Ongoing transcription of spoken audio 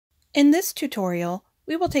In this tutorial,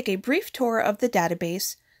 we will take a brief tour of the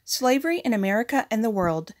database, Slavery in America and the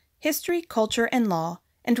World, History, Culture, and Law,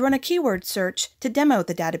 and run a keyword search to demo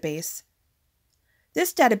the database.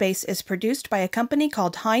 This database is produced by a company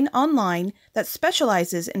called HeinOnline that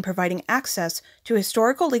specializes in providing access to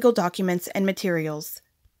historical legal documents and materials.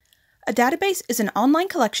 A database is an online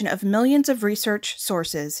collection of millions of research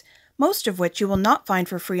sources, most of which you will not find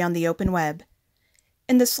for free on the open web.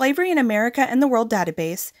 In the Slavery in America and the World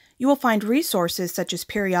database, you will find resources such as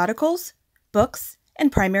periodicals, books,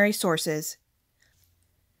 and primary sources.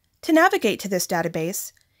 To navigate to this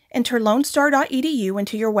database, enter lonestar.edu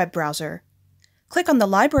into your web browser. Click on the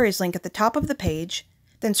Libraries link at the top of the page,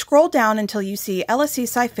 then scroll down until you see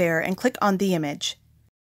LSC-CYF and click on the image.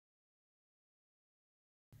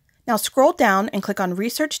 Now scroll down and click on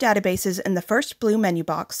Research Databases in the first blue menu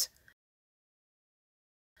box.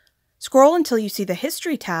 Scroll until you see the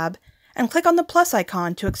History tab and click on the plus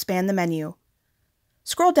icon to expand the menu.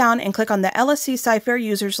 Scroll down and click on the LSC-CYF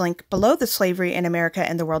users link below the Slavery in America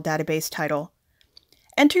and the World database title.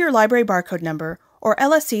 Enter your library barcode number or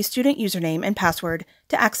LSC student username and password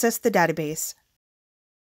to access the database.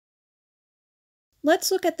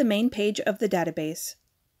 Let's look at the main page of the database.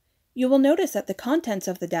 You will notice that the contents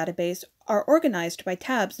of the database are organized by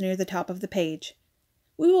tabs near the top of the page.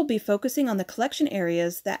 We will be focusing on the collection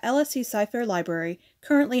areas that LSC-CYF Library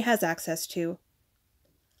currently has access to.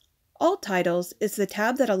 All Titles is the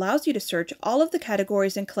tab that allows you to search all of the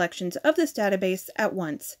categories and collections of this database at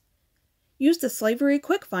once. Use the Slavery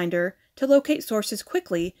Quick Finder to locate sources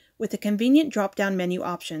quickly with the convenient drop-down menu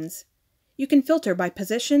options. You can filter by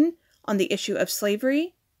position on the issue of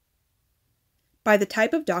slavery, by the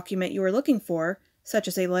type of document you are looking for, such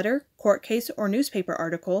as a letter, court case, or newspaper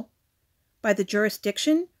article, by the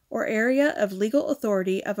jurisdiction or area of legal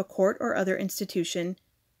authority of a court or other institution,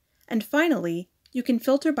 and finally, you can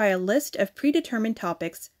filter by a list of predetermined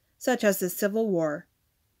topics, such as the Civil War.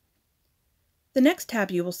 The next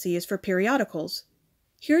tab you will see is for periodicals.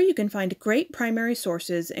 Here you can find great primary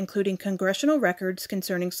sources including congressional records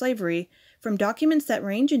concerning slavery from documents that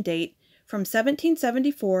range in date from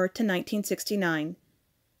 1774 to 1969.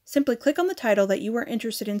 Simply click on the title that you are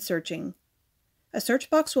interested in searching. A search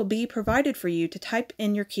box will be provided for you to type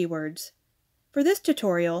in your keywords. For this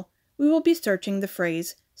tutorial, we will be searching the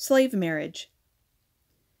phrase slave marriage.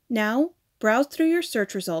 Now, browse through your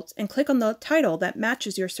search results and click on the title that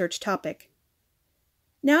matches your search topic.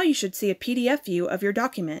 Now you should see a PDF view of your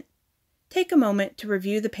document. Take a moment to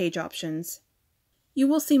review the page options. You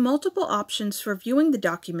will see multiple options for viewing the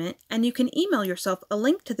document, and you can email yourself a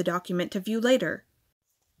link to the document to view later.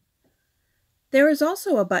 There is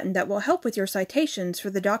also a button that will help with your citations for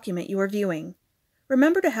the document you are viewing.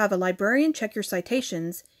 Remember to have a librarian check your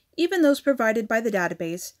citations, even those provided by the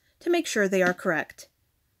database, to make sure they are correct.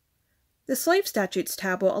 The Slave Statutes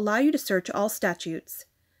tab will allow you to search all statutes.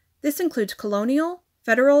 This includes colonial,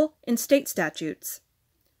 federal, and state statutes.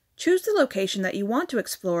 Choose the location that you want to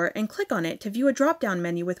explore and click on it to view a drop-down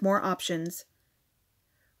menu with more options.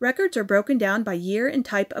 Records are broken down by year and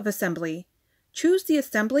type of assembly. Choose the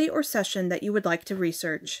assembly or session that you would like to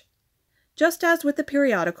research. Just as with the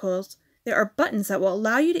periodicals, there are buttons that will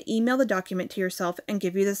allow you to email the document to yourself and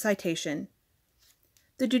give you the citation.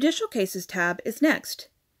 The Judicial Cases tab is next.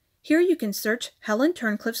 Here you can search Helen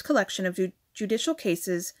Turncliffe's collection of judicial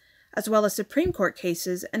cases, as well as Supreme Court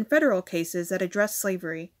cases and federal cases that address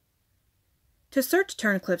slavery. To search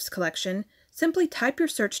Turncliffe's collection, simply type your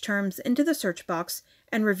search terms into the search box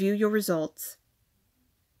and review your results.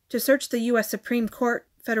 To search the U.S. Supreme Court,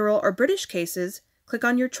 federal, or British cases, click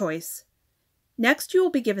on your choice. Next, you will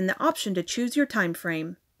be given the option to choose your time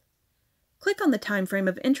frame. Click on the time frame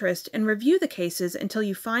of interest and review the cases until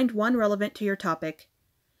you find one relevant to your topic.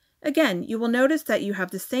 Again, you will notice that you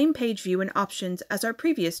have the same page view and options as our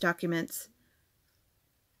previous documents.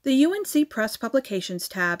 The UNC Press Publications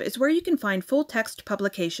tab is where you can find full-text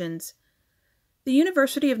publications. The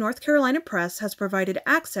University of North Carolina Press has provided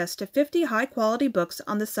access to 50 high-quality books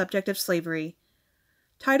on the subject of slavery.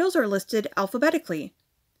 Titles are listed alphabetically.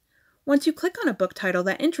 Once you click on a book title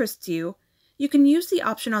that interests you, you can use the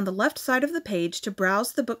option on the left side of the page to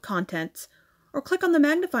browse the book contents, or click on the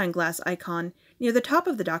magnifying glass icon near the top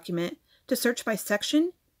of the document to search by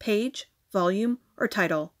section, page, volume, or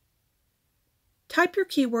title. Type your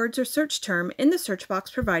keywords or search term in the search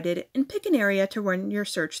box provided and pick an area to run your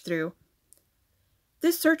search through.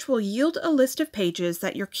 This search will yield a list of pages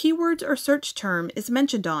that your keywords or search term is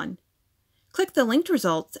mentioned on. Click the linked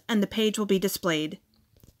results and the page will be displayed.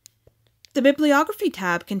 The Bibliography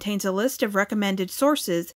tab contains a list of recommended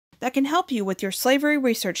sources that can help you with your slavery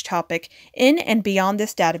research topic in and beyond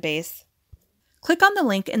this database. Click on the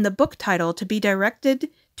link in the book title to be directed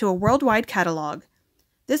to a worldwide catalog.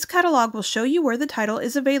 This catalog will show you where the title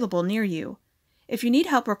is available near you. If you need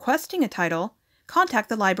help requesting a title, contact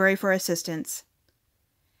the library for assistance.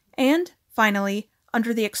 And, finally,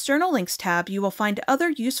 under the External Links tab, you will find other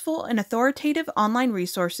useful and authoritative online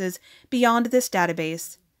resources beyond this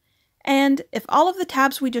database. And if all of the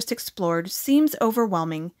tabs we just explored seems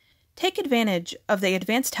overwhelming, take advantage of the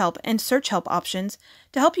Advanced Help and Search Help options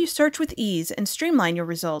to help you search with ease and streamline your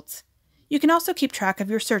results. You can also keep track of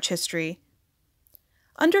your search history.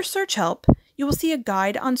 Under Search Help, you will see a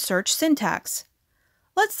guide on search syntax.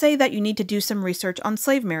 Let's say that you need to do some research on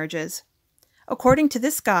slave marriages. According to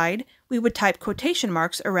this guide, we would type quotation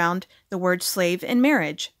marks around the word slave and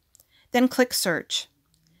marriage. Then click Search.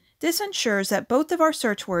 This ensures that both of our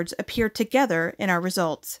search words appear together in our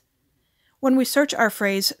results. When we search our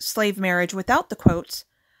phrase slave marriage without the quotes,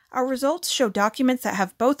 our results show documents that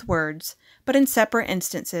have both words, but in separate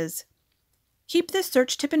instances. Keep this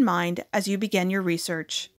search tip in mind as you begin your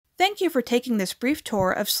research. Thank you for taking this brief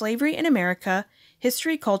tour of slavery in America,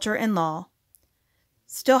 history, culture, and law.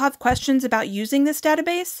 Still have questions about using this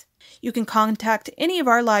database? You can contact any of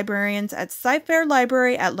our librarians at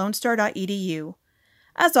scifairlibrary@lonestar.edu.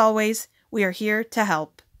 As always, we are here to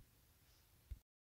help.